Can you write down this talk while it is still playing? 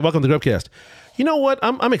Welcome to the Grubcast. You know what?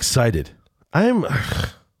 I'm excited. What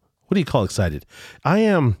do you call excited? I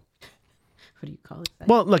am. What do you call excited?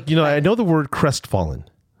 Well, like, I know the word crestfallen.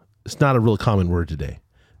 It's not a real common word today,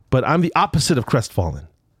 but I'm the opposite of crestfallen.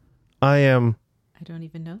 I don't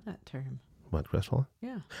even know that term. What, crestfallen?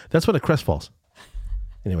 Yeah. That's when a crest falls.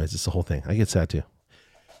 Anyways, it's the whole thing. I get sad too.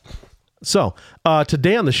 So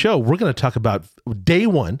today on the show, we're going to talk about day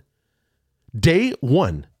one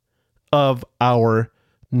of our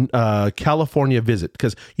California visit.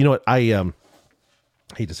 Because you know what? I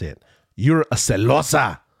hate to say it. You're a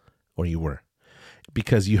celosa, or you were.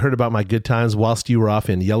 Because you heard about my good times whilst you were off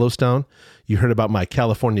in Yellowstone. You heard about my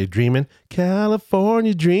California dreaming.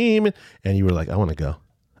 And you were like, I want to go.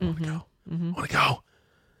 I want to go. I want to go.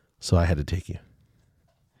 So I had to take you.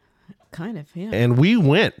 Kind of, yeah. And we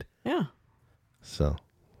went. Yeah. So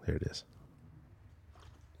there it is.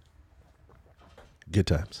 Good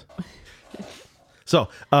times. So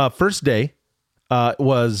first day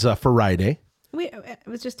was Friday. It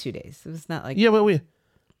was just 2 days. It was not like... Yeah, well,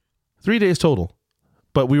 3 days total.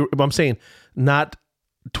 But I'm saying not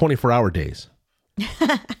 24-hour days.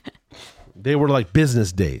 They were like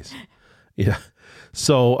business days. Yeah.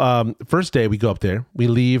 So first day we go up there. We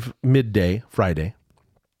leave midday Friday.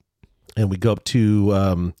 And we go up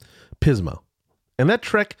to Pismo. And that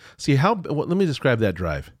trek, let me describe that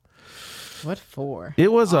drive. What for?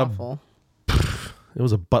 It was awful. It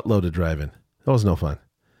was a buttload of driving. That was no fun.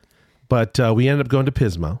 But we ended up going to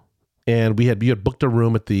Pismo. And we had booked a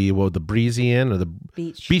room at the Breezy Inn or the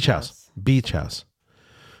Beach House. Beach House.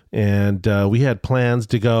 And we had plans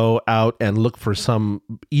to go out and look for some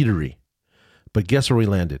eatery. But guess where we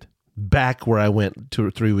landed? Back where I went 2 or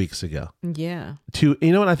 3 weeks ago. Yeah. You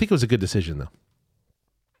know what? I think it was a good decision, though.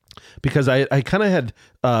 Because I kind of had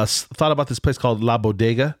thought about this place called La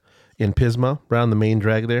Bodega in Pismo, around the main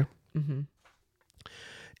drag there. Mm-hmm.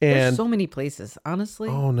 And there's so many places, honestly.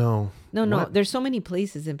 Oh, no. No. What? There's so many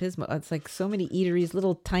places in Pismo. It's like so many eateries,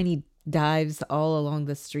 little tiny dives all along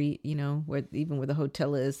the street, where the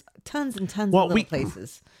hotel is. Tons and tons of little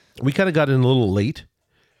places. We kind of got in a little late.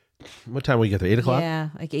 What time did we get there? 8 o'clock? Yeah,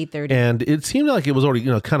 like 8:30. And it seemed like it was already,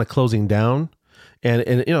 kind of closing down. And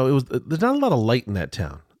there's not a lot of light in that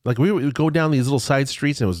town. Like we would go down these little side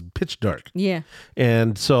streets and it was pitch dark. Yeah.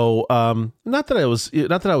 And so, not that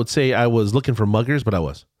I would say I was looking for muggers, but I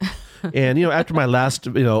was. And, after my last,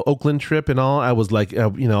 Oakland trip and all, I was like, I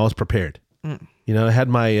was prepared. I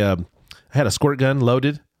had a squirt gun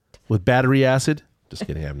loaded with battery acid. Just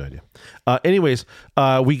kidding. I have no idea. Anyways,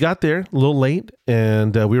 we got there a little late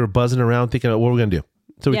and we were buzzing around thinking about what we're going to do.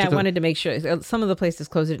 So I wanted to make sure. Some of the places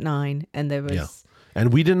closed at 9 and there was... Yeah.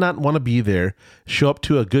 And we did not want to be there, show up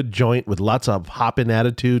to a good joint with lots of hopping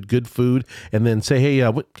attitude, good food, and then say, hey,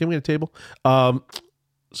 can we get a table?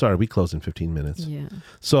 Sorry, we closed in 15 minutes. Yeah.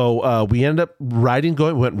 So we ended up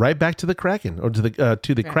went right back to the Kraken, or to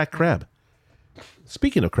the Cracked Crab.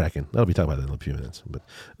 Speaking of Kraken, that'll be talking about that in a few minutes. But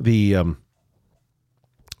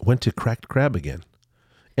went to Cracked Crab again.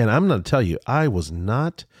 And I'm going to tell you, I was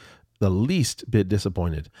not the least bit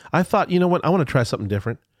disappointed. I thought, you know what, I want to try something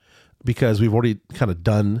different. Because we've already kind of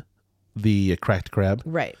done the Cracked Crab.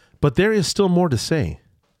 Right. But there is still more to say.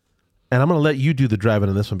 And I'm going to let you do the driving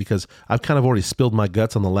on this one because I've kind of already spilled my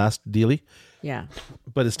guts on the last dealie. Yeah.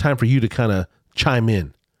 But it's time for you to kind of chime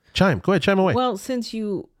in. Go ahead, chime away. Well, since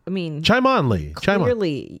chime on, Lee.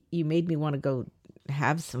 Clearly, you made me want to go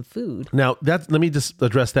have some food. Now, let me just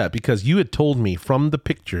address that because you had told me from the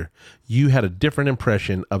picture you had a different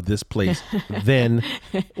impression of this place than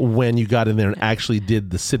when you got in there and actually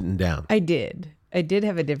did the sitting down. I did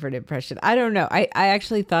have a different impression. I don't know. I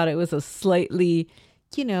actually thought it was a slightly,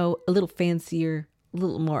 a little fancier, a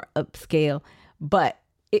little more upscale. But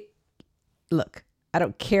look, I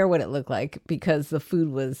don't care what it looked like because the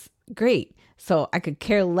food was great. So I could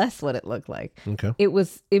care less what it looked like. Okay. It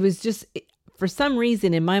was just... For some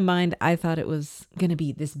reason, in my mind, I thought it was going to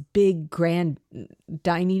be this big, grand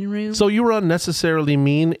dining room. So you were unnecessarily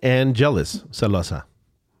mean and jealous, Celosa.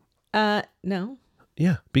 No.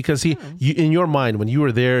 Yeah, because you, in your mind, when you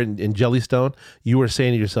were there in Jellystone, you were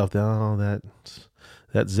saying to yourself, oh, that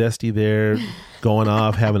zesty there, going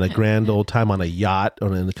off, having a grand old time on a yacht,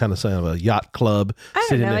 or in the kind of a yacht club. I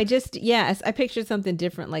don't know. I pictured something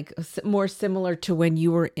different, like more similar to when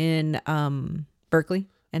you were in Berkeley.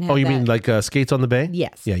 And you mean like skates on the bay?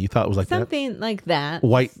 Yes. Yeah, you thought it was like something like that.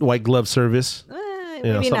 White glove service.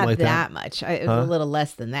 Maybe not like that much. It was a little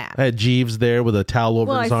less than that. I had Jeeves there with a towel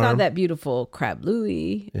over his arm. I saw that beautiful Crab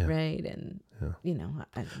Louis, right? And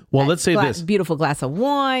let's say this beautiful glass of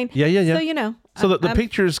wine. Yeah. So So the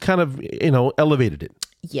pictures kind of elevated it.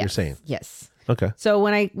 Yes. You're saying yes. Okay. So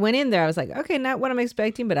when I went in there, I was like, okay, not what I'm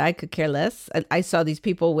expecting, but I could care less. I saw these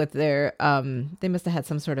people with their, they must have had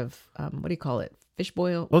some sort of, what do you call it? Fish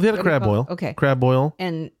boil? Well, they had a What do you crab call boil. it? Okay. Crab boil.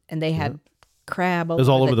 And they had crab It was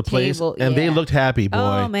all over the place. table. And they Yeah. looked happy, boy.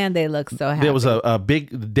 Oh man, they look so happy. There was a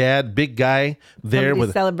big guy there Somebody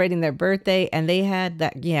with celebrating their birthday, and they had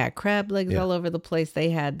that crab legs all over the place.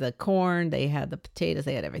 They had the corn, they had the potatoes,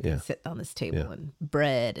 they had everything sitting on this table and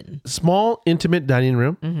bread and small, intimate dining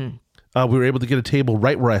room. Mm-hmm. We were able to get a table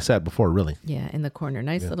right where I sat before, really. yeah, in the corner.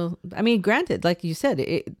 Nice little. I mean, granted, like you said,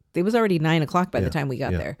 it was already 9:00 by the time we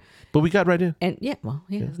got there. But we got right in. And it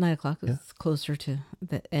was 9:00. It was closer to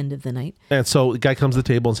the end of the night. And so the guy comes to the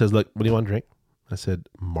table and says, look, what do you want to drink? I said,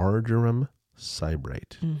 marjoram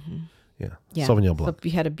sybrite. Mm-hmm. Yeah. Sauvignon Blanc. So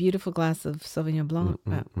we had a beautiful glass of Sauvignon Blanc.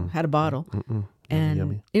 Had a bottle. And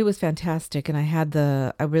yummy. it was fantastic. And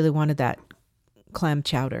I really wanted that clam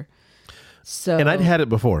chowder. So, And I'd had it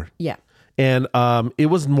before. Yeah. And it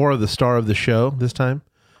was more of the star of the show this time.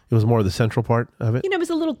 It was more of the central part of it. It was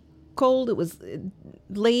a little cold. It was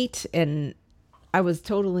late, and I was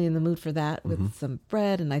totally in the mood for that with some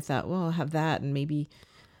bread. And I thought, well, I'll have that, and maybe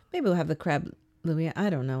we'll have the crab Louis. I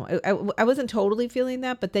don't know. I wasn't totally feeling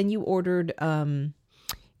that, but then you ordered the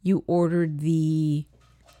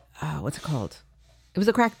what's it called? It was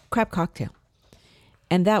a crab cocktail,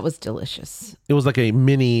 and that was delicious. It was like a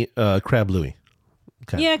mini crab Louis.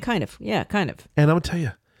 Okay. Yeah, kind of. Yeah, kind of. And I'm going to tell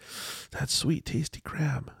you, that sweet, tasty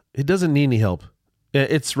crab, it doesn't need any help.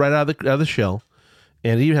 It's right out of the shell.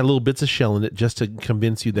 And it even had little bits of shell in it just to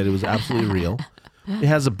convince you that it was absolutely real. It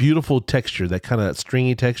has a beautiful texture, that kind of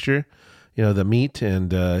stringy texture, the meat.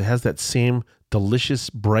 And it has that same delicious,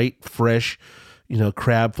 bright, fresh,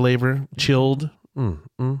 crab flavor, chilled.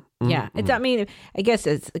 Yeah, I mean, I guess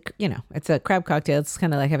it's a crab cocktail. It's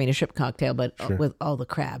kind of like having a shrimp cocktail, but with all the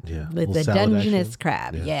crab, with the Dungeness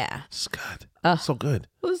crab. Yeah, it's good. So good.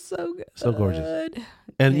 It was so good, so gorgeous.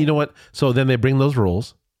 And you know what? So then they bring those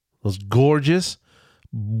rolls, those gorgeous,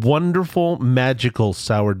 wonderful, magical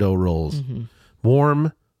sourdough rolls,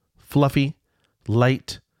 warm, fluffy,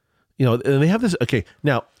 light. And they have this. Okay,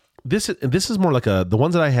 now this is more like the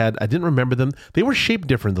ones that I had. I didn't remember them. They were shaped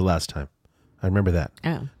different the last time. I remember that.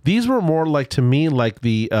 Oh. These were more like, to me, like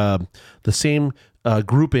the same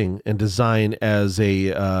grouping and design as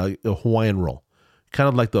a Hawaiian roll, kind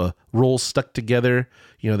of like the rolls stuck together.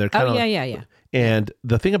 They're kind of yeah. And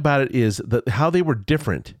the thing about it is that how they were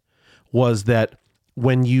different was that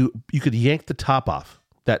when you could yank the top off,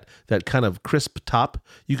 that kind of crisp top,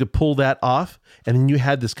 you could pull that off, and then you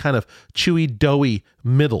had this kind of chewy, doughy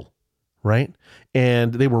middle, right?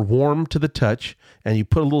 And they were warm to the touch, and you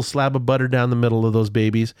put a little slab of butter down the middle of those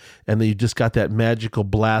babies, and then you just got that magical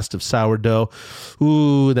blast of sourdough.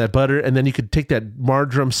 Ooh, that butter. And then you could take that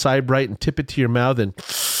marjoram sybrite and tip it to your mouth and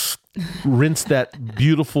rinse that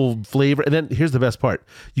beautiful flavor. And then here's the best part.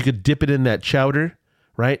 You could dip it in that chowder,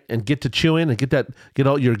 right? And get to chewing and get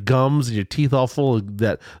all your gums and your teeth all full of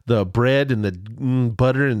the bread and the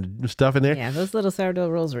butter and stuff in there. Yeah, those little sourdough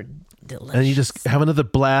rolls were delicious. And you just have another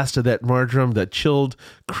blast of that marjoram, that chilled,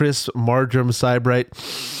 crisp marjoram sybrite.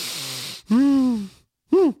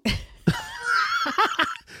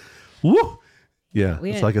 Woo! Yeah,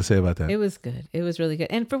 that's all I can say about that. It was good. It was really good.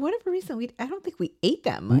 And for whatever reason, I don't think we ate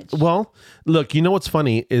that much. Well, look, what's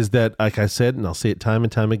funny is that, like I said, and I'll say it time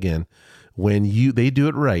and time again, when they do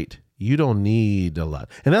it right, you don't need a lot.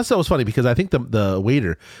 And that was funny because I think the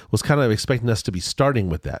waiter was kind of expecting us to be starting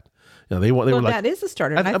with that. They were like, that is a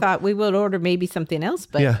starter. I thought we would order maybe something else,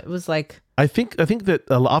 but it was like, I think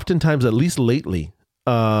that oftentimes, at least lately,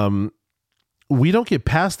 we don't get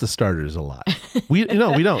past the starters a lot. We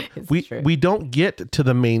don't. we don't get to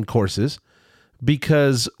the main courses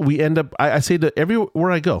because we end up. I say to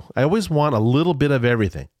everywhere I go, I always want a little bit of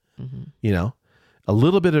everything. A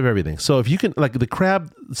little bit of everything. So if you can, like the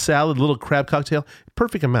crab salad, little crab cocktail,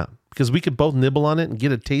 perfect amount, because we could both nibble on it and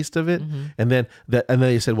get a taste of it. And then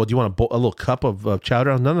they said, well, do you want a little cup of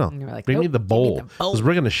chowder? No. Like, bring me the bowl, because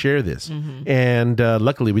we're going to share this. And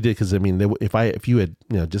luckily we did, because if you had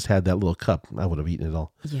just had that little cup, I would have eaten it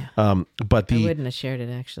all. Yeah. But I wouldn't have shared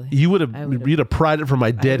it, actually. You'd have pried it from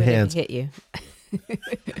my dead hands. Hit you.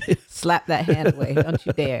 Slap that hand away. Don't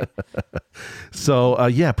you dare. So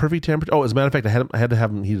perfect temperature. Oh, as a matter of fact, I had to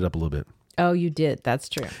have them heated up a little bit. Oh, you did. That's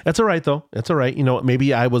true. That's all right, though. That's all right.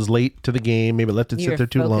 Maybe I was late to the game. Maybe I left it sit there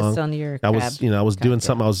too long. On your I was doing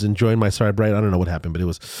something. I was enjoying my sybrite. I don't know what happened, but it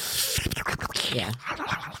was. Yeah.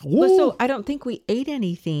 Well, so I don't think we ate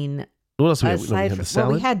anything. What else we had? We had the salad.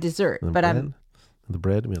 Well, we had dessert, but the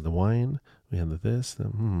bread. We had the wine. We had this.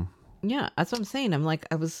 Yeah, that's what I'm saying. I'm like,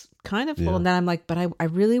 I was kind of full, and then I'm like, but I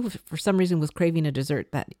really, for some reason, was craving a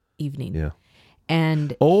dessert that evening. Yeah.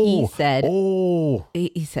 And Oh, he said, oh,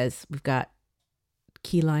 he says, we've got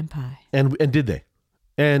key lime pie. and did they?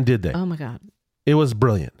 And did they? Oh my God. It was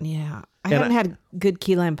brilliant. Yeah. I And haven't had good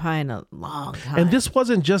key lime pie in a long time. And this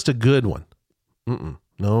wasn't just a good one. Mm-mm.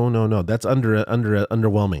 No. That's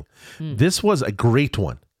underwhelming. This was a great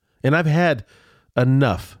one. And I've had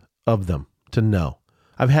enough of them to know.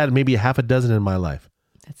 I've had maybe a half a dozen in my life.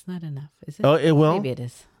 That's not enough, is it? Oh, well, Maybe it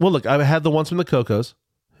is. Well, look, I've had the ones from the Cocos.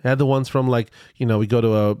 Had the ones from we go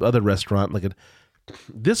to a other restaurant.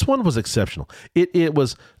 This one was exceptional. It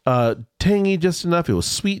was tangy just enough. It was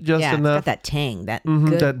sweet just Yeah, enough. it's got that tang, that Mhm,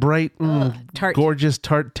 good that bright, tart. gorgeous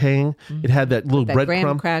tart tang. It had that little that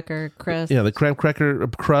graham breadcrumb. cracker crust. Yeah, the graham cracker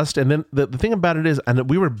crust. And then the thing about it is, and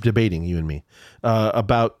we were debating, you and me,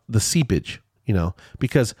 about the seepage,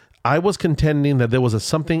 because I was contending that there was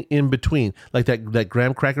something in between, like that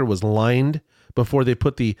graham cracker was lined before they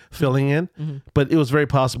put the filling in. But it was very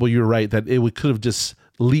possible, you're right, that it could have just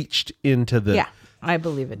leached into the Yeah, I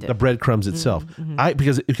believe it did. the breadcrumbs itself.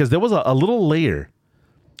 Because there was a little layer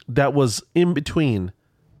that was in between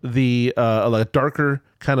the like a darker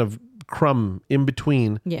kind of crumb in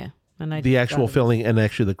between Yeah. And I the just actual thought filling and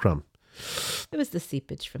actually the crumb. it was the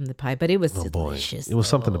seepage from the pie, but it was Oh boy, delicious. it was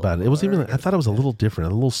something though. about it. It was even. I thought it was a little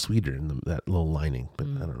different, a little sweeter in that little lining, but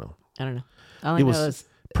I don't know. I don't know. All I It know was is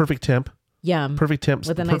perfect temp, yum. perfect temp,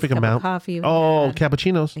 With a nice perfect cup amount. of coffee. Oh,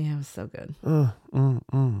 cappuccinos. Yeah, it was so good.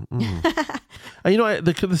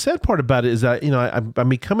 The sad part about it is that I'm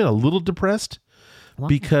becoming a little depressed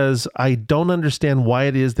because I don't understand why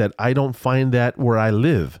it is that I don't find that where I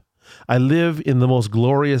live. I live in the most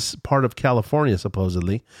glorious part of California,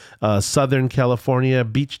 supposedly, Southern California,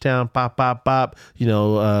 beach town, pop.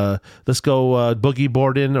 Let's go boogie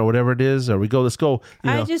boarding or whatever it is, or let's go.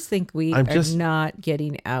 I just think we I'm are just- not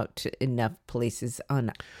getting out to enough places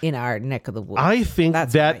in our neck of the woods. I think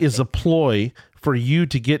That's that what I is a ploy for you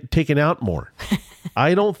to get taken out more.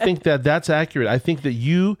 I don't think that that's accurate. I think that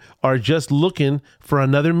you are just looking for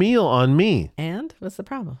another meal on me. And what's the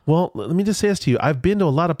problem? Well, let me just say this to you. I've been to a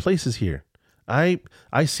lot of places here. I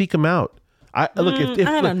seek them out. If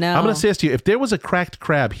I don't know. I'm going to say this to you. If there was a cracked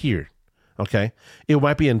crab here, okay, it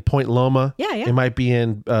might be in Point Loma. Yeah. It might be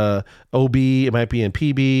in OB. It might be in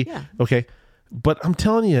PB. Yeah. Okay. But I'm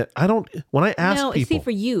telling you, I don't. When I ask No, people, see,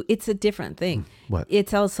 for you, it's a different thing. What?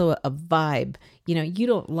 It's also a vibe. You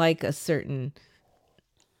don't like a certain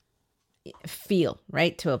feel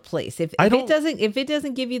right to a place. If it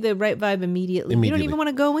doesn't give you the right vibe immediately, you don't even want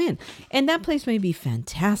to go in. And that place may be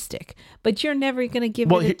fantastic, but you're never going to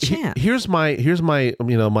give it a chance. Here's my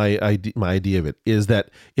my idea of it is that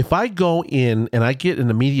if I go in and I get an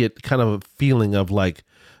immediate kind of a feeling of like,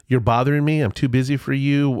 you're bothering me, I'm too busy for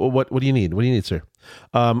you. What do you need? What do you need, sir?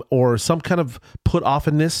 Or some kind of put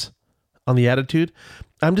offness on the attitude.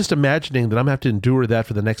 I'm just imagining that I'm gonna have to endure that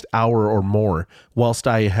for the next hour or more whilst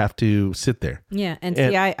I have to sit there. Yeah, and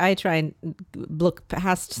see, I try and look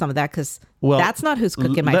past some of that because Well, that's not who's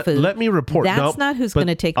cooking my food. Let me report. That's not who's going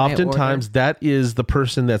to take my order. Oftentimes, that is the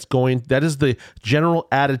person that is the general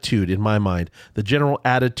attitude in my mind, the general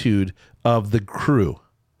attitude of the crew.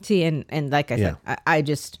 See, and like I said, I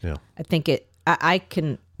think I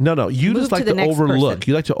can. No, you move just like to the to next overlook. person.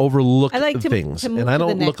 You like to overlook I like to things, move and I to the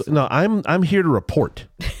don't look. next No, I'm here to report.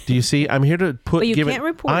 Do you see? I'm here to put. But you give can't it,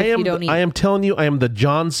 report I if am. you don't eat. I am telling you, I am the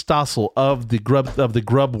John Stossel of the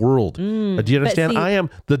grub world. Do you understand? see- I am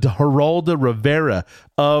the Geraldo Rivera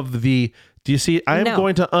of the. Do you see? I am No.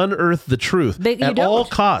 going to unearth the truth But you at all don't.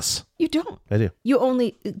 costs. You don't. I do. You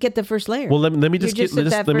only get the first layer. Well, let me just You're get just at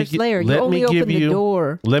that let me first gi- layer. You let only me give open the you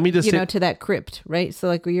door. Let me just say, to that crypt, right? So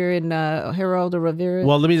like you're in Geraldo Rivera.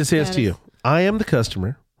 well, let me just say this to you. I am the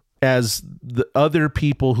customer, as the other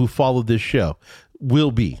people who follow this show will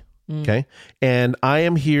be. Okay. And I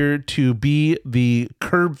am here to be the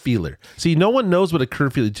curb feeler. See, no one knows what a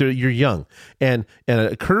curb feeler is. You're young. And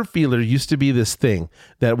a curb feeler used to be this thing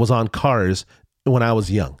that was on cars when I was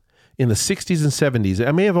young. In the 60s and 70s,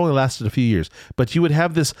 I may have only lasted a few years, but you would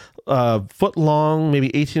have this foot long, maybe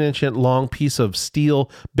 18-inch long piece of steel,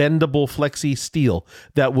 bendable, flexi steel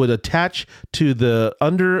that would attach to the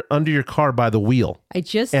under your car by the wheel. I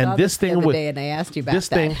just and saw this the thing other would day and I asked you about this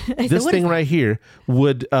that. thing I said, this "What thing is right here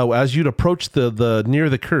would as you'd approach the near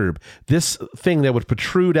the curb, this thing that would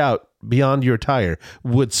protrude out beyond your tire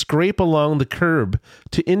would scrape along the curb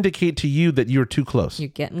to indicate to you that you're too close. You're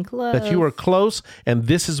getting close. That you are close, and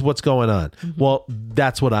this is what's going on. Well,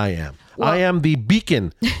 that's what I am. I am the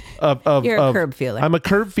beacon of You're a curb feeler. I'm a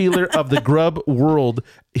curb feeler of the grub world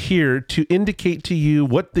here to indicate to you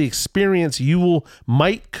what the experience you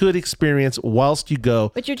could experience whilst you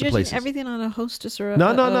go. But you're to judging places. everything on a hostess or a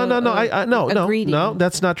No. No,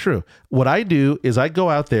 that's not true. What I do is I go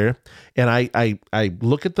out there and I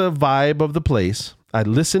look at the vibe of the place. I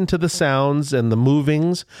listen to the sounds and the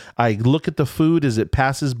movings. I look at the food as it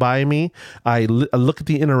passes by me. I look at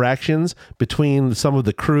the interactions between some of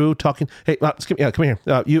the crew talking. Hey, come here.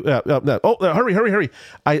 Hurry.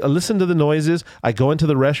 I listen to the noises. I go into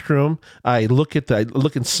the restroom. I look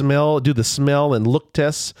and smell, do the smell and look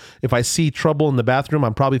tests. If I see trouble in the bathroom,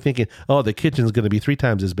 I'm probably thinking, oh, the kitchen's going to be 3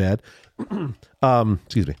 times as bad.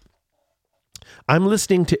 Excuse me. I'm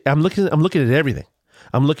looking at everything.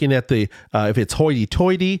 I'm looking at the if it's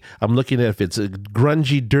hoity-toity. I'm looking at if it's a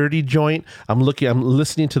grungy, dirty joint. I'm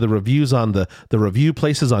listening to the reviews on the review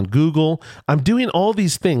places on Google. I'm doing all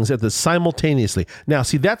these things simultaneously. Now,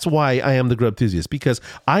 see, that's why I am the grub enthusiast, because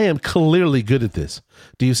I am clearly good at this.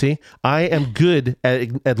 Do you see? I am good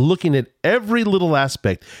at looking at every little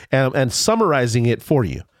aspect and summarizing it for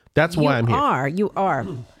you. That's why I'm here. You are.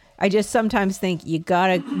 I just sometimes think you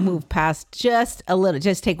gotta move past just a little,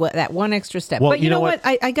 just take that one extra step. Well, but you know what?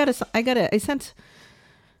 I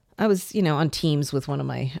was, on Teams with one of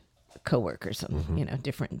my coworkers on,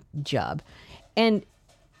 different job. And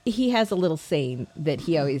he has a little saying that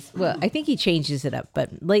he always, I think he changes it up,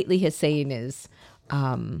 but lately his saying is,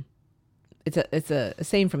 it's a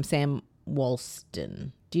saying from Sam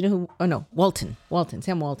Walston. Do you know who? Oh no, Walton,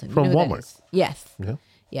 Sam Walton. From you know Walmart. Yes. Yeah.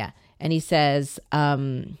 Yeah. And he says,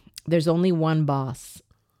 there's only one boss,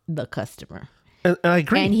 the customer. And I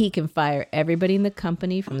agree. And he can fire everybody in the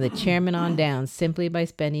company from the chairman on down simply by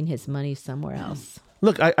spending his money somewhere else.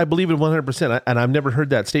 Look, I believe it 100%, and I've never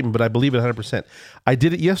heard that statement, but I believe it 100%. I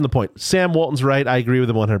did it, yes, on the point. Sam Walton's right. I agree with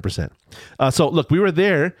him 100%. So, look, we were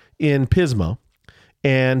there in Pismo,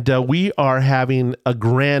 and we are having a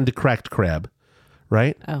grand cracked crab,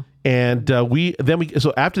 right? Oh. And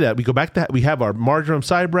so after that, we go back we have our marjoram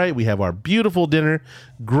sidebright, we have our beautiful dinner,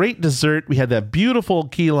 great dessert. We had that beautiful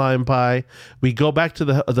key lime pie. We go back to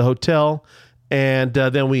the hotel, and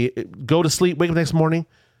then we go to sleep, wake up the next morning.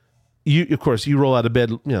 You roll out of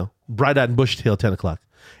bed, bright-eyed and bushy-tailed 10 o'clock.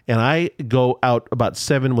 And I go out about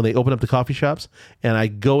 7 when they open up the coffee shops, and I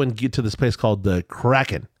go and get to this place called the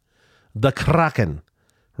Kraken. The Kraken,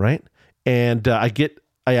 right? And I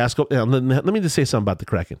ask, let me just say something about the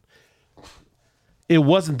Kraken. It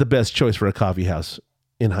wasn't the best choice for a coffee house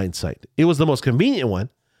in hindsight. It was the most convenient one,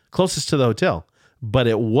 closest to the hotel, but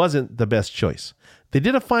it wasn't the best choice. They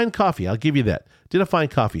did a fine coffee, I'll give you that. Did a fine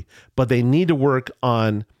coffee, but they need to work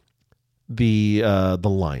on the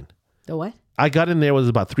line. The what? I got in there with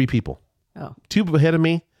about 3 people. Oh. 2 ahead of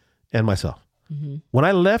me and myself. Mm-hmm. When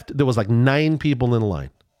I left, there was like 9 people in the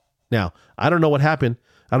line. Now, I don't know what happened.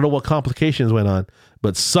 I don't know what complications went on,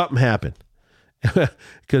 but something happened.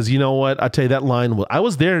 Because you know what? I tell you, that line I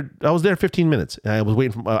was there 15 minutes, and I was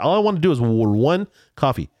waiting for all I wanted to do was one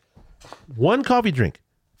coffee drink,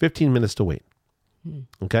 15 minutes to wait.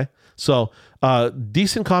 Okay, so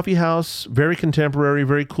decent coffee house, very contemporary,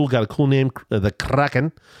 very cool. Got a cool name, the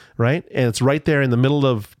Kraken, right? And it's right there in the middle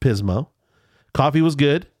of Pismo. Coffee was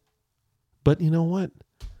good, but you know what?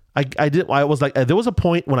 I was like, there was a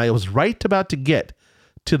point when I was right about to get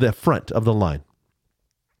to the front of the line.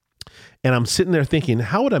 And I'm sitting there thinking,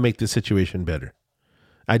 how would I make this situation better?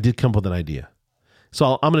 I did come up with an idea.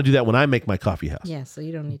 So I'm going to do that when I make my coffee house. Yeah, so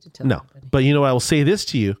you don't need to tell anybody. But you know, I will say this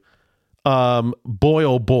to you. Boy,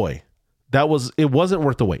 oh boy. It wasn't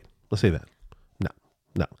worth the wait. Let's say that.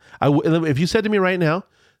 No. If you said to me right now,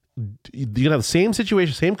 you're going to have the same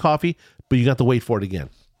situation, same coffee, but you got to wait for it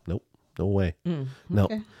again. Nope. No way. No.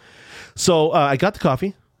 Okay. So I got the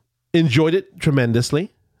coffee, enjoyed it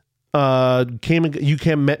tremendously. You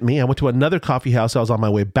met me. I went to another coffee house. I was on my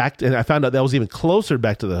way back, and I found out that was even closer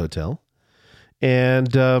back to the hotel.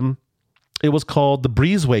 And it was called the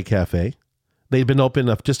Breezeway Cafe. They'd been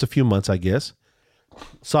open just a few months, I guess.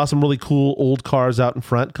 Saw some really cool old cars out in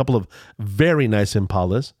front. A couple of very nice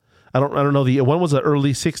Impalas. I don't know. One was the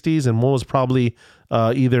early 60s, and one was probably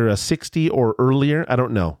either a 60 or earlier. I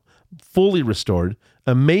don't know. Fully restored,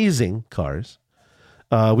 amazing cars.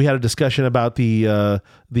 We had a discussion about the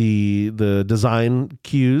design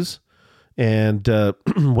cues, and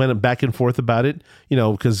went back and forth about it.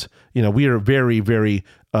 Because we are very, very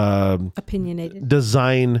opinionated,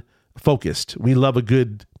 design focused. We love a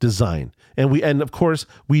good design, and of course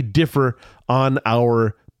we differ on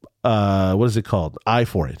our what is it called? Eye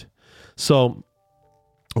for it. So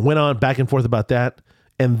went on back and forth about that,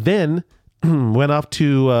 and then went off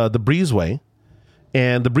to the Breezeway.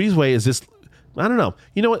 And the Breezeway is this. I don't know.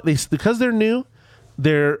 You know what? Because they're new,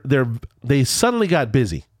 they suddenly got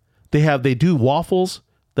busy. They do waffles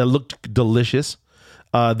that look delicious.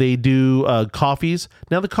 They do coffees.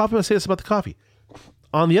 Now the coffee. I'll say this about the coffee.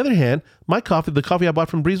 On the other hand, the coffee I bought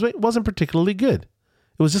from Breezeway wasn't particularly good.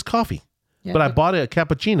 It was just coffee. Yeah, but I bought a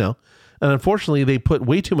cappuccino, and unfortunately, they put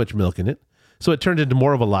way too much milk in it, so it turned into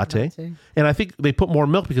more of a latte. And I think they put more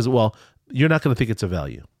milk because, well, you're not going to think it's a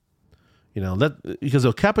value, because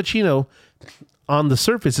a cappuccino on the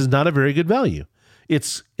surface is not a very good value.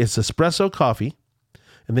 It's espresso coffee,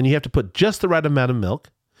 and then you have to put just the right amount of milk,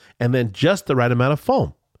 and then just the right amount of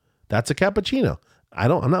foam. That's a cappuccino.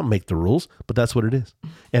 I'm not make the rules, but that's what it is.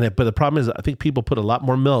 But the problem is, I think people put a lot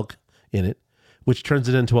more milk in it, which turns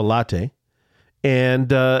it into a latte,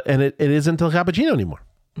 and it isn't a cappuccino anymore.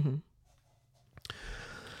 Mm-hmm.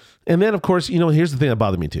 And then, of course, here's the thing that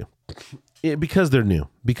bothered me too. Because they're new,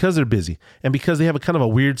 because they're busy, and because they have a kind of a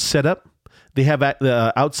weird setup. They have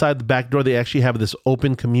outside the back door, they actually have this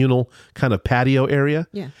open communal kind of patio area.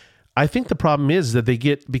 Yeah. I think the problem is that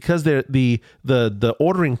because they're the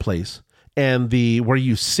ordering place and where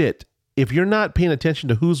you sit, if you're not paying attention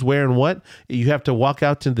to who's where and what, you have to walk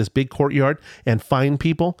out to this big courtyard and find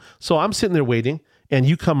people. So I'm sitting there waiting, and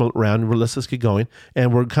you come around, let's get going,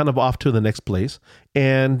 and we're kind of off to the next place.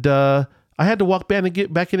 And I had to walk back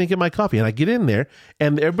in and get my coffee. And I get in there,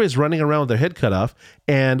 and everybody's running around with their head cut off.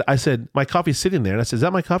 And I said, my coffee's sitting there. And I said, is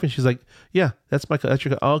that my coffee? And she's like, yeah, that's your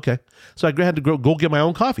coffee. Oh, okay. So I had to go get my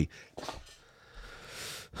own coffee.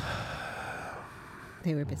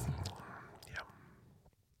 They were busy.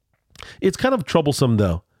 It's kind of troublesome,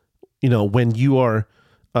 though, when you are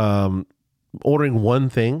ordering one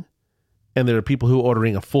thing and there are people who are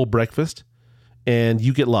ordering a full breakfast and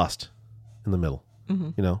you get lost in the middle.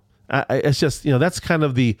 Mm-hmm. It's just, that's kind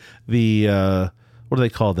of the what do they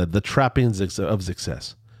call that? The trappings of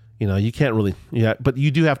success. You can't really, but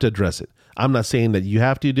you do have to address it. I'm not saying that you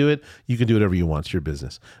have to do it. You can do whatever you want. It's your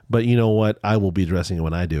business. But you know what? I will be addressing it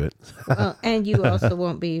when I do it. And you also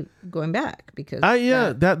won't be going back because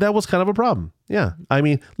that was kind of a problem. Yeah. I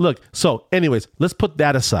mean, look, so anyways, let's put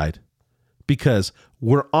that aside because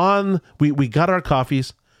we got our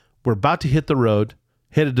coffees. We're about to hit the road,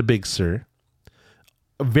 headed to Big Sur.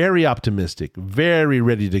 Very optimistic, very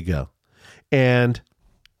ready to go. And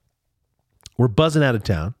we're buzzing out of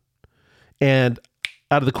town. And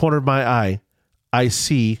out of the corner of my eye, I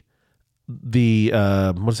see the,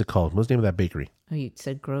 what's it called? What's the name of that bakery? Oh, you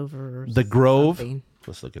said Grover. The Grove. Something.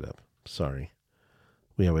 Let's look it up. Sorry.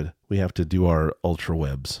 We have to do our ultra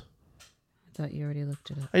webs. I thought you already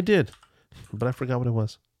looked it up. I did, but I forgot what it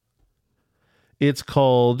was. It's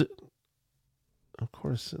called, of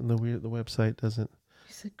course, the website doesn't.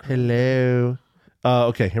 Hello.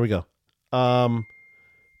 Okay, here we go.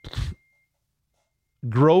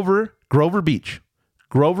 Grover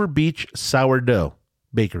Beach Sourdough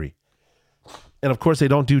Bakery. And of course, they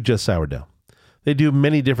don't do just sourdough. They do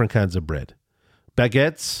many different kinds of bread.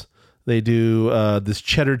 Baguettes. They do this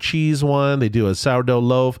cheddar cheese one. They do a sourdough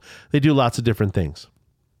loaf. They do lots of different things.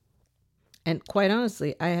 And quite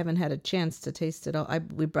honestly, I haven't had a chance to taste it all.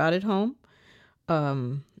 We brought it home.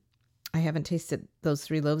 I haven't tasted those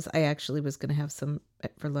 3 loaves. I actually was going to have some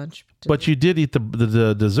for lunch. But you did eat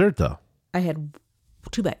the dessert, though. I had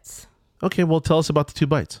 2 bites. Okay, well, tell us about the 2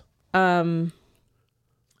 bites. I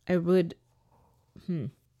would...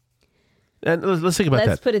 And let's think about that.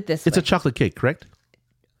 Let's put it this way. It's a chocolate cake, correct?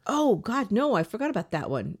 Oh, God, no. I forgot about that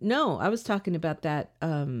one. No, I was talking about that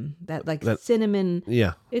cinnamon...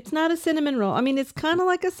 Yeah. It's not a cinnamon roll. I mean, it's kind of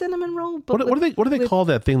like a cinnamon roll. But what do they call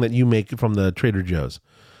that thing that you make from the Trader Joe's?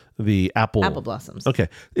 The apple blossoms. Okay,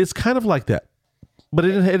 it's kind of like that, but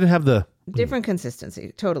it didn't have the different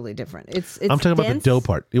consistency. Totally different. It's I'm talking dense, about the dough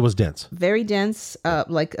part. It was dense, very dense,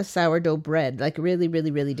 like a sourdough bread, like really,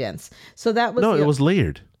 really, really dense. So that was it was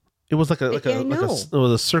layered. It was like it was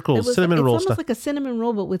a circle cinnamon roll. It's almost stuff. like a cinnamon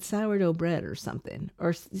roll, but with sourdough bread or something,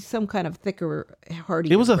 or some kind of thicker,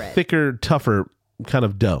 hearty. It was bread. a thicker, tougher kind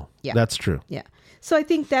of dough. Yeah, that's true. Yeah. So I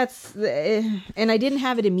think and I didn't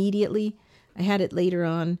have it immediately. I had it later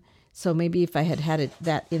on. So maybe if I had it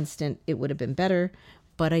that instant, it would have been better,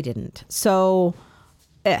 but I didn't. So,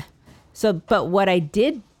 but what he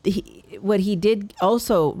did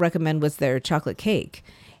also recommend was their chocolate cake,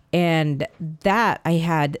 and that I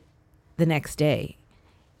had the next day,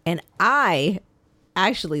 and I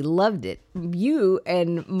actually loved it. You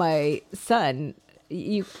and my son,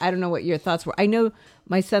 I don't know what your thoughts were. I know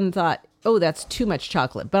my son thought, oh, that's too much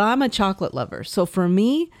chocolate, but I'm a chocolate lover. So for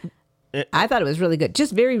me, I thought it was really good.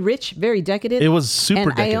 Just very rich, very decadent. It was super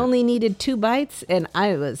decadent. I only needed 2 bites, and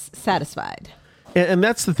I was satisfied. And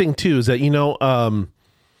that's the thing too, is that,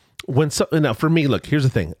 when now for me, look, here's the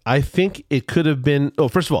thing. I think it could have been,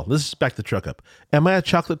 first of all, let's just back the truck up. Am I a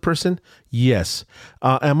chocolate person? Yes.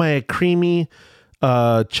 Am I a creamy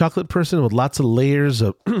chocolate person with lots of layers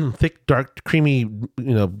of thick, dark, creamy,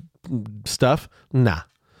 stuff? Nah,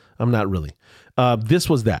 I'm not really. This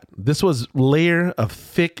was that. This was layer of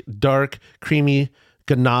thick, dark, creamy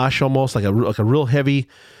ganache, almost like a real heavy.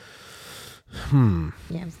 Yeah,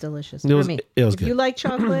 it's delicious. It was good. good. If you like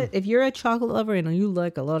chocolate, if you're a chocolate lover and you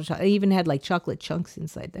like a lot of chocolate, I even had like chocolate chunks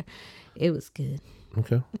inside there. It was good.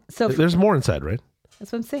 Okay. So there's more inside, right?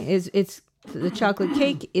 That's what I'm saying. It's the chocolate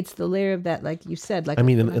cake. It's the layer of that, like you said. Like I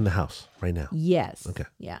mean, in the house right now. Yes. Okay.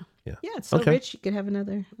 Yeah. Yeah. Yeah. It's so Okay. rich. You could have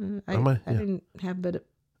another. I didn't have, but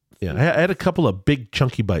Yeah, I had a couple of big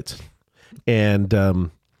chunky bites, and I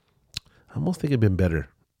almost think it'd been better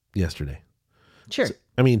yesterday. sure.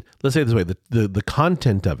 I mean, let's say it this way: the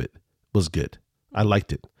content of it was good. I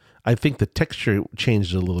liked it. I think the texture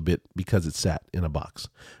changed a little bit because it sat in a box,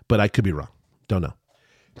 but I could be wrong. Don't know.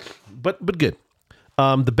 But good.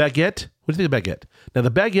 The baguette. What do you think of baguette? Now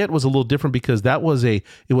the baguette was a little different because it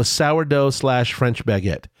was sourdough / French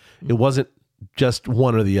baguette. It wasn't just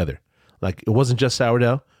one or the other. Like it wasn't just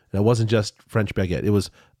sourdough and it wasn't just French baguette. It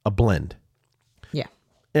was a blend. Yeah.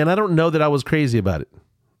 And I don't know that I was crazy about it,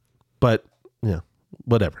 but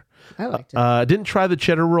whatever. I liked it. Didn't try the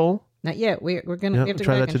cheddar roll. Not yet. We have to go back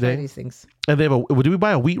try that and today. try these things. And they have did we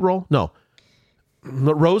buy a wheat roll? No,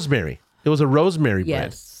 rosemary. It was a rosemary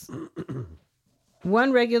bread. Yes.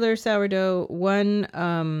 One regular sourdough,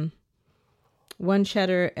 one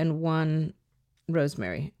cheddar, and one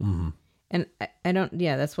rosemary. Mm-hmm. And I don't.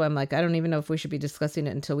 Yeah, that's why I'm like, I don't even know if we should be discussing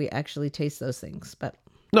it until we actually taste those things. But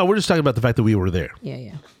No, we're just talking about the fact that we were there.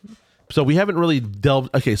 yeah. So we haven't really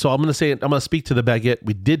delved. Okay, so I'm going to say it. I'm going to speak to the baguette.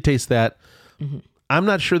 We did taste that. Mm-hmm. I'm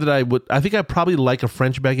not sure that I would. I think I probably like a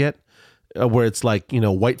French baguette where it's like,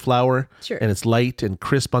 white flour. Sure. And it's light and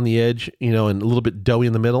crisp on the edge, and a little bit doughy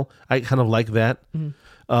in the middle. I kind of like that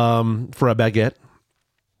for a baguette.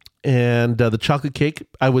 And the chocolate cake,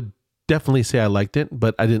 I would definitely say I liked it,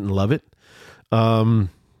 but I didn't love it. What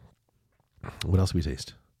else did we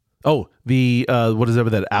taste? Oh, the what is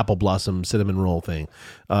ever that apple blossom cinnamon roll thing?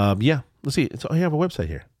 Yeah, let's see. I have a website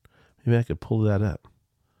here. Maybe I could pull that up.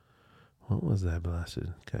 What was that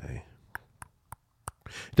blasted? Okay,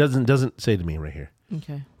 it doesn't say to me right here.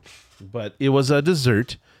 Okay. But it was a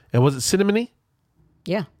dessert, and was it cinnamony?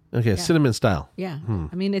 Yeah. Okay, cinnamon style. Yeah.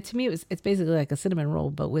 I mean, to me, it's basically like a cinnamon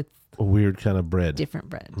roll, but with A weird kind of bread. different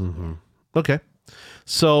bread. Mm-hmm. Okay,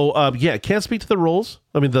 so can't speak to the rolls.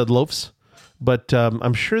 I mean the loaves. But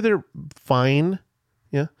I'm sure they're fine.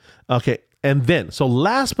 Yeah. Okay. And then, so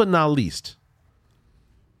last but not least,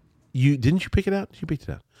 didn't you pick it out? You picked it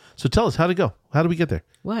out. So tell us, how'd it go? How did we get there?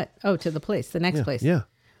 What? Oh, to the place, the next place. Yeah.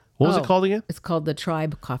 What was it called again? It's called the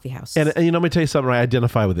Tribe Coffee House. And let me tell you something. I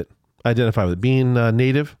identify with it. Being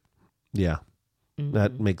native. Yeah.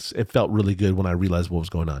 Mm-hmm. It felt really good when I realized what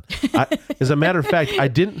was going on. As a matter of fact, I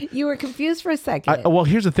didn't. You were confused for a second. Well,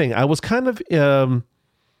 here's the thing. I was kind of.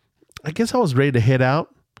 I guess I was ready to head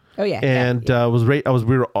out. Oh yeah. And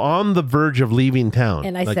we were on the verge of leaving town.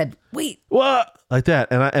 And I said, "Wait, what?" Like that.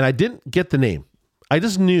 And I didn't get the name. I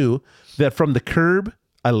just knew that from the curb,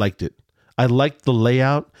 I liked it. I liked the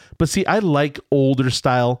layout. But see, I like older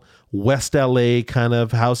style West LA kind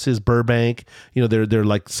of houses, Burbank. They're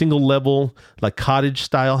like single level, like cottage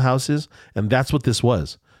style houses, and that's what this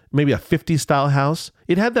was. Maybe a 50s style house.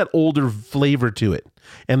 It had that older flavor to it.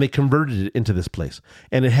 And they converted it into this place.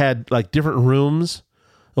 And it had like different rooms.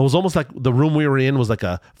 It was almost like the room we were in was like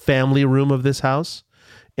a family room of this house.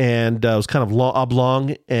 And it was kind of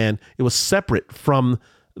oblong. And it was separate from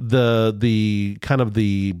the kind of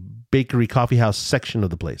the bakery coffee house section of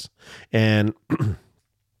the place. And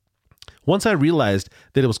once I realized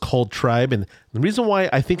that it was called Tribe, and the reason why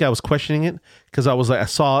I think I was questioning it, because I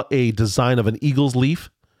saw a design of an eagle's leaf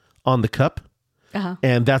on the cup. Uh-huh.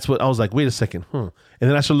 And that's what I was like, wait a second. And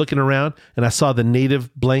then I started looking around and I saw the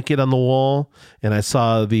native blanket on the wall, and I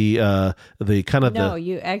saw the kind of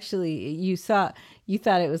you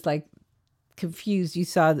thought it was like confused. You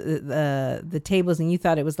saw the tables and you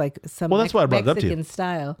thought it was like some that's why I brought it up to you. Mexican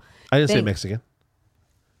style. I didn't say Mexican.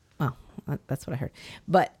 Well, that's what I heard.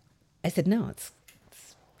 But I said no,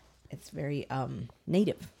 it's very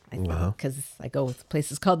native. I think because I go with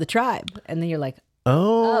places called the Tribe, and then you're like,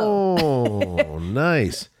 oh.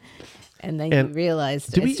 Nice. And then you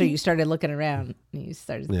realized, so you started looking around and you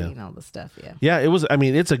started seeing all the stuff. Yeah. Yeah, it was,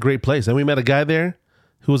 it's a great place. And we met a guy there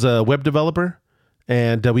who was a web developer,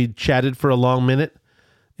 and we chatted for a long minute.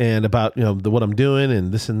 and about what I'm doing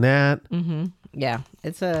and this and that. Yeah,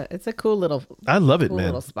 it's a cool little. I love it, cool man.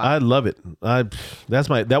 little spot. I love it.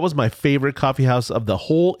 That was my favorite coffee house of the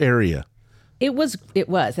whole area. It was,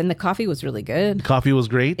 and the coffee was really good. Coffee was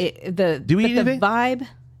great. Do we eat the anything? vibe?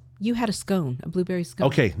 You had a blueberry scone.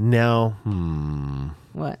 Okay, now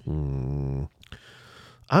What?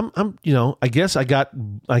 I guess I got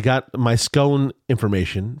my scone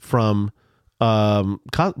information from not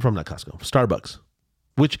Costco, Starbucks,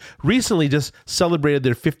 which recently just celebrated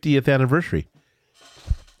their 50th anniversary.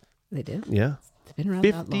 They did? Yeah. It's been around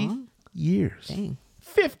that 50 long? years. Dang.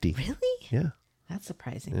 50. Really? Yeah. That's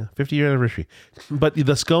surprising. Yeah. 50-year anniversary. But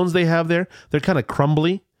the scones they have there, they're kind of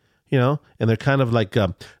crumbly, and they're kind of like,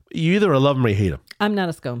 you either love them or you hate them. I'm not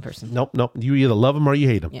a scone person. Nope. You either love them or you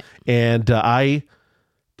hate them. Yeah. And I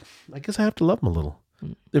guess I have to love them a little.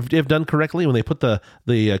 If done correctly, when they put the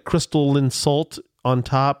crystalline salt on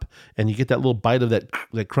top, and you get that little bite of that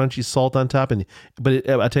crunchy salt on top,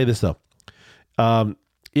 I'll tell you this though,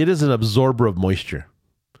 it is an absorber of moisture,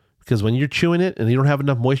 because when you're chewing it and you don't have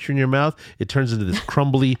enough moisture in your mouth, it turns into this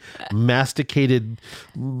crumbly, masticated.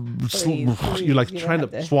 You're like trying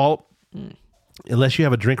to swallow. Unless you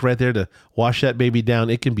have a drink right there to wash that baby down,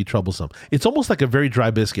 it can be troublesome. It's almost like a very dry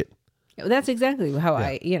biscuit. That's exactly how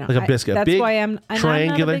like a biscuit. That's big, why I'm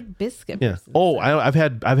triangular. not a big biscuit Yeah. person. Oh, I've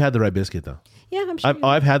had the right biscuit though. Yeah, I'm sure.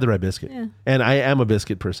 I've had the right biscuit, Yeah. and I am a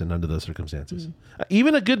biscuit person under those circumstances.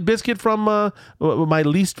 Even a good biscuit from my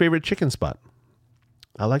least favorite chicken spot.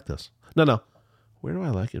 I like those. No. Where do I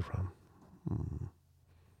like it from?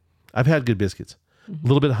 I've had good biscuits. A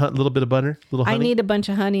little bit of butter, little honey. I need a bunch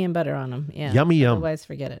of honey and butter on them. Yeah. Yummy yum. Otherwise,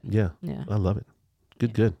 forget it. Yeah. Yeah. I love it.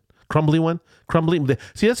 Good. Crumbly one. Crumbly.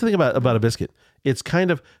 See, that's the thing about a biscuit. It's kind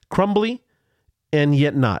of crumbly and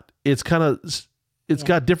yet not. It's kind of,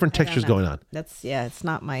 got different textures going on. It's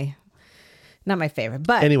not my favorite.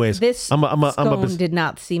 But anyways, this scone did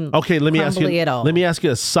not seem okay. Let me ask you. at all. Let me ask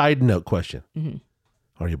you a side note question.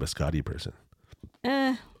 Are you a biscotti person?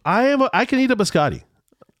 I can eat a biscotti.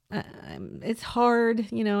 It's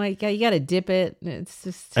hard, you got to dip it. It's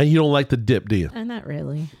just, And you don't like the dip, do you? not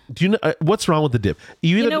really. Do you know what's wrong with the dip?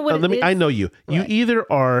 You either know what it is? I know you. What? You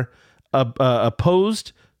either are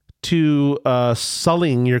opposed to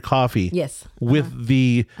sullying your coffee, Yes, with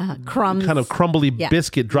the crumbs, kind of crumbly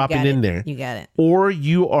biscuit dropping in there. You got it. Or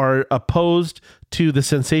you are opposed to the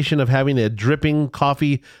sensation of having a dripping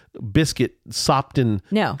coffee biscuit sopped in.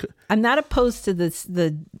 No, I'm not opposed to this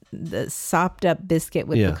the sopped up biscuit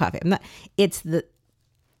with the coffee. I'm not. It's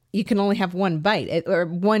you can only have one bite or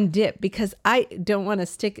one dip, because I don't want to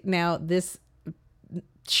stick now this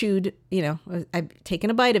chewed, I've taken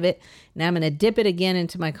a bite of it. Now I'm going to dip it again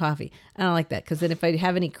into my coffee. I don't like that, because then if I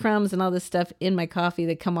have any crumbs and all this stuff in my coffee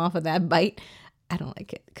that come off of that bite, I don't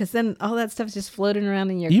like it, because then all that stuff's just floating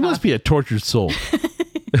around in your coffee. You must be a tortured soul.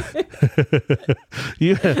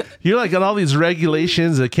 You're like got all these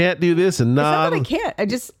regulations. I can't do this and It's not that I can't. I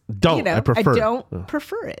just don't. I prefer. I don't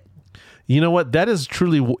prefer it. You know what? That is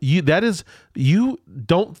truly you. That is, you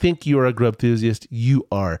don't think you are a grub enthusiast. You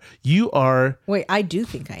are. You are. Wait, I do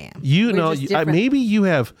think I am. Maybe you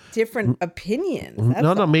have different opinions.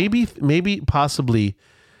 No. Maybe possibly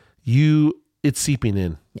it's seeping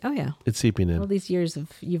in. Oh yeah, it's seeping in. All these years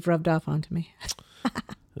you've rubbed off onto me.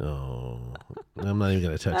 Oh, I'm not even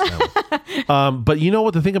going to touch that one. But you know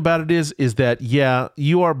what the thing about it is that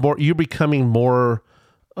you're becoming more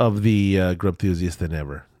of the grub enthusiast than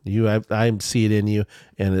ever. I see it in you,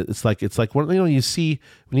 and it's like when you see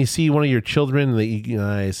one of your children,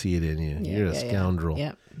 I see it in you. You're a scoundrel.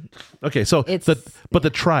 Yeah. Okay, so the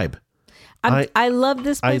tribe. I love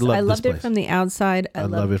this place. I loved this it from the outside. I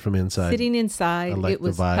love it from inside. Sitting inside, like it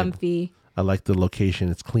was the vibe. comfy. I like the location.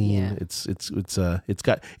 It's clean. Yeah.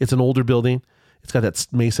 It's an older building. It's got that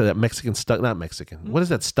Mexican stucco. Not Mexican. What is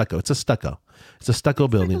that stucco? It's a stucco. It's a stucco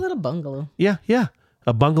building. Like a little bungalow. Yeah,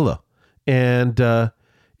 a bungalow, and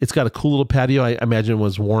it's got a cool little patio. I imagine it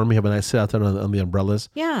was warm. You have a nice sit out there on the umbrellas.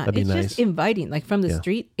 Yeah, that'd be it's nice. just inviting. Like from the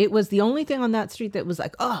street, it was the only thing on that street that was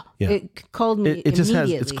like, it called me. It just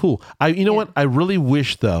immediately. it's cool. What? I really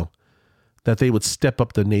wish though that they would step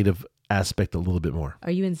up the native aspect a little bit more.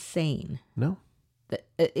 Are you insane? No.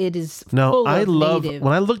 It is. No, full I of love native.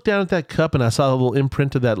 when I looked down at that cup and I saw a little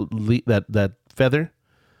imprint of that feather.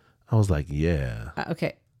 I was like, yeah.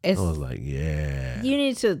 Okay. I was like, yeah. You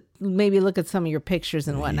need to maybe look at some of your pictures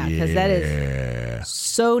and whatnot, because that is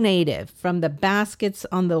so native. From the baskets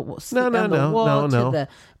on the wall to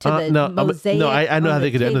the mosaic. No, I know how they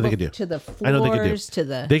could. I know they table, could do. To the floors, I know they could do. to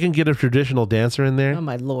the. They can get a traditional dancer in there. Oh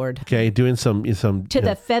my lord! Okay, doing some to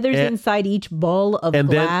the feathers inside each bowl of and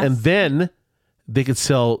glass. then they could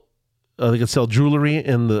sell they can sell jewelry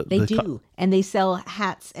in the. They do, and they sell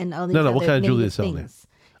hats and all these. No, what other kind of jewelry they native sell there? things.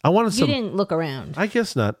 I wanted You some. didn't look around. I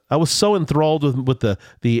guess not. I was so enthralled with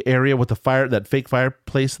the area with the fire, that fake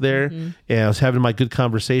fireplace there, and I was having my good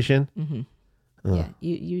conversation. Yeah,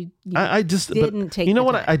 you I just didn't but take You know the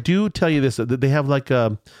what? time. I do tell you this. That they have like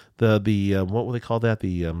the what will they call that?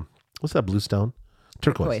 The what's that blue stone?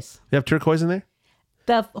 Turquoise. They have turquoise in there.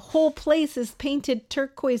 The whole place is painted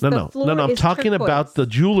turquoise. No, The no, floor no, no. I'm is talking turquoise. about the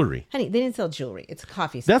jewelry. Honey, they didn't sell jewelry. It's a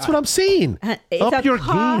coffee spot. That's what I'm saying. It's Up a your game.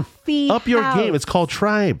 coffee Up your house. game. It's called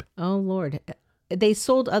Tribe. Oh Lord, they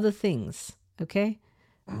sold other things. Okay,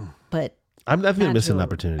 but I'm definitely not missing the jewelry.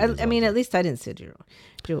 opportunity. I mean, at least I didn't see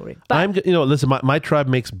jewelry. But I'm listen. My tribe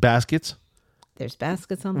makes baskets. there's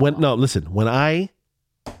baskets on the When wall. no, listen. When I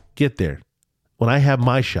get there, when I have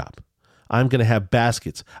my shop, I'm gonna have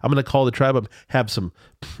baskets. I'm gonna call the tribe up, have some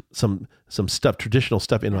stuff, traditional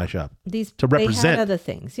stuff in my shop. These to They represent. had other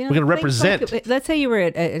things. You know, We're gonna things like- represent. let's say you were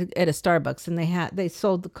at a Starbucks and they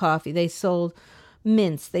sold the coffee. They sold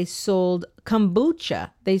mints. They sold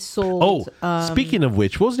kombucha. They sold Speaking of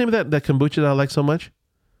which, what was the name of that kombucha that I like so much?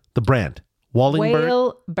 The brand Wallingberg.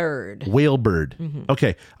 whale bird. Whalebird.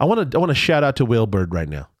 Okay, I want to shout out to Whalebird right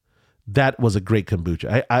now. That was a great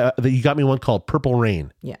kombucha. You got me one called Purple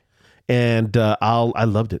Rain, Yeah. and I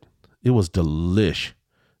loved it. It was delish,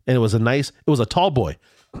 and it was a tall boy.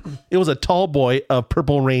 It was a tall boy of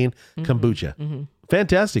Purple Rain kombucha.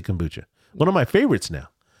 Fantastic kombucha. One of my favorites now.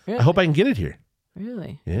 Really? I hope I can get it here.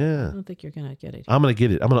 Really? Yeah. I don't think you're gonna get it. I'm gonna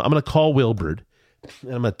get it. I'm gonna call Wilbird,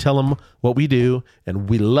 and I'm gonna tell them what we do, and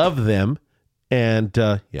we love them, and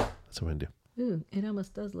yeah, that's what we're gonna do. Ooh, it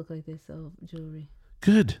almost does look like they sell jewelry.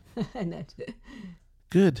 Good, I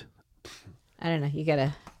good. don't know. You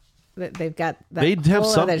gotta. They've got that They'd have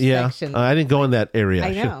whole some. other Yeah, section. I didn't go in that area.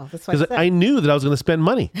 I know, that's why I because said. I knew that I was gonna spend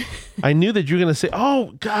money. I knew that you're gonna say,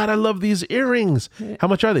 "Oh God, I love these earrings. How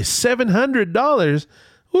much are they? $700."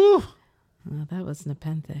 Woo! Well, that was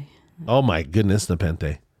Nepenthe. Oh my goodness,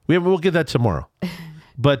 Nepenthe. We'll get that tomorrow.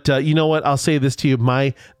 But you know what? I'll say this to you.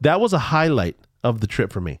 That was a highlight of the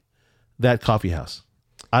trip for me. That coffee house.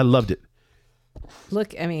 I loved it.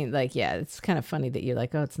 Look, I mean, like, yeah, it's kind of funny that you're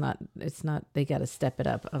like, oh, it's not, they got to step it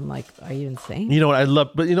up. I'm like, are you insane? You know what I love?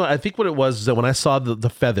 But you know, I think what it was is that when I saw the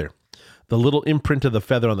feather, the little imprint of the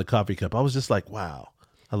feather on the coffee cup, I was just like, wow,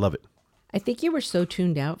 I love it. I think you were so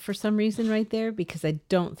tuned out for some reason right there because I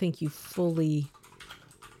don't think you fully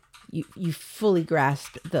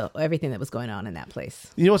grasped everything that was going on in that place.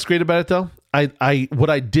 You know what's great about it though? What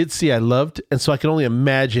I did see, I loved, and so I can only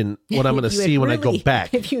imagine what I'm going to If you had see when I go really-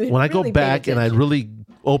 back. if you had When I go really paid back and I attention. really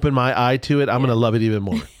open my eye to it, I'm going to love it even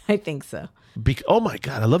more. I think so. Oh my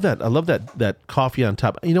God, I love that. I love that coffee on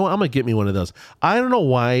top. You know what? I'm gonna get me one of those. I don't know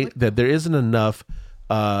why that there isn't enough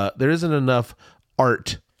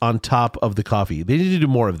art on top of the coffee. They need to do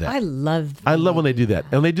more of that. I love. I love when they do that.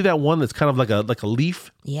 And they do that one that's kind of like a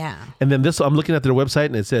leaf. Yeah. And then I'm looking at their website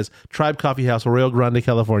and it says Tribe Coffee House, Arroyo Grande,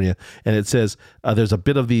 California. And it says there's a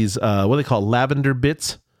bit of these, what do they call lavender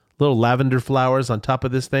bits, little lavender flowers on top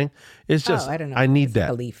of this thing. It's just, I don't know. I need It's that.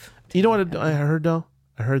 a leaf. You know what I heard though?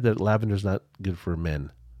 I heard that lavender's not good for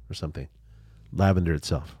men or something. Lavender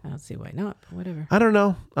itself. I don't see why not. But whatever. I don't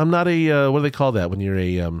know. I'm not a, what do they call that when you're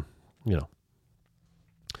a,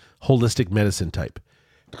 holistic medicine type.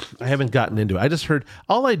 I haven't gotten into it. I just heard,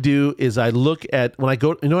 all I do is I look at, when I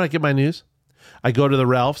go, you know when I get my news? I go to the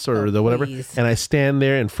Ralph's or the whatever, please. and I stand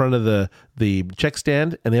there in front of the check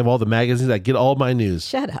stand, and they have all the magazines. I get all my news.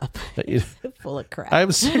 Shut up. Full of crap.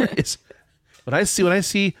 I'm serious. When I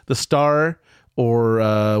see the Star or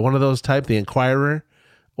one of those type, the Inquirer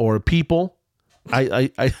or People,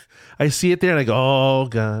 I see it there and I go, oh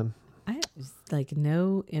God. I have like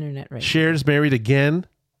no internet right Cher's married again.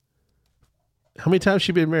 How many times has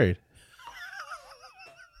she been married?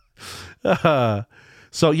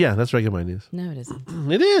 So yeah, that's where I get my news. now. No, it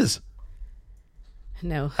isn't. It is.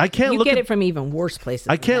 No, I can't You look get at- it from even worse places.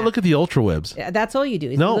 I than can't that. look at the ultrawebs. Yeah, that's all you do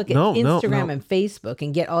is No, look at no, no, Instagram no. and Facebook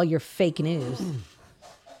and get all your fake news.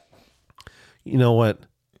 You know what?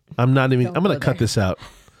 I'm not even. Don't I'm going go to cut there. this out.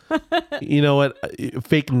 You know what?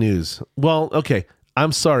 Fake news. Well, okay.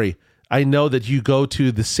 I'm sorry. I know that you go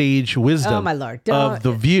to the sage wisdom Oh, my Lord. of Don't-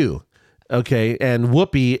 the View, okay, and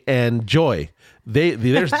Whoopi and Joy.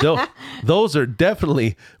 Those are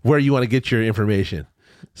definitely where you want to get your information.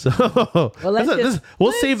 So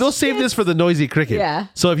we'll save this for the Noisy Cricket. Yeah.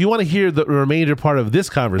 So if you want to hear the remainder part of this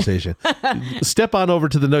conversation, step on over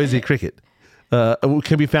to the Noisy Cricket. It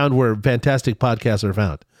can be found where fantastic podcasts are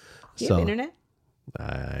found. Do you have internet?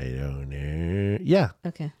 I don't know. Yeah,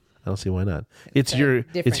 Okay. I don't see why not. It's your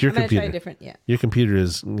Different. it's your I'm gonna computer. Try different. Yeah. Your computer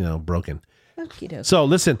is broken. Okie doke. So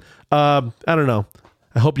listen, I don't know.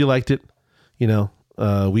 I hope you liked it. You know,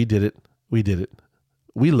 we did it. We did it.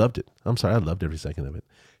 We loved it. I'm sorry. I loved every second of it.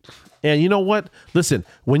 And you know what? Listen,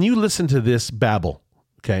 when you listen to this babble,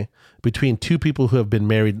 okay, between two people who have been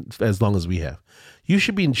married as long as we have, you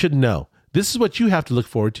should know this is what you have to look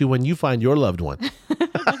forward to when you find your loved one.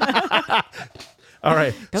 All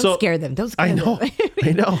right. Don't scare them. Don't scare them.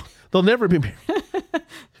 I know. They'll never be married.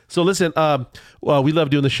 So listen, well, we love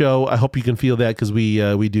doing the show. I hope you can feel that because we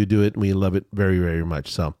do it and we love it very, very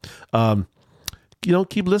much. So, you know,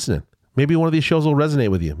 keep listening. Maybe one of these shows will resonate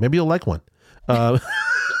with you. Maybe you'll like one.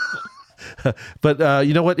 But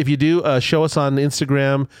you know what? If you do, show us on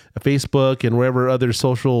Instagram, Facebook, and wherever other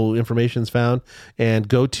social information is found, and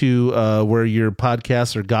go to where your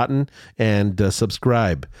podcasts are gotten and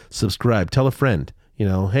subscribe. Tell a friend. You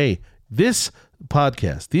know, hey, this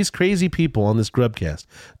podcast, these crazy people on this Grubcast,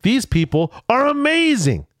 these people are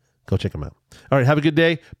amazing. Go check them out. All right, have a good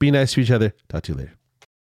day. Be nice to each other. Talk to you later.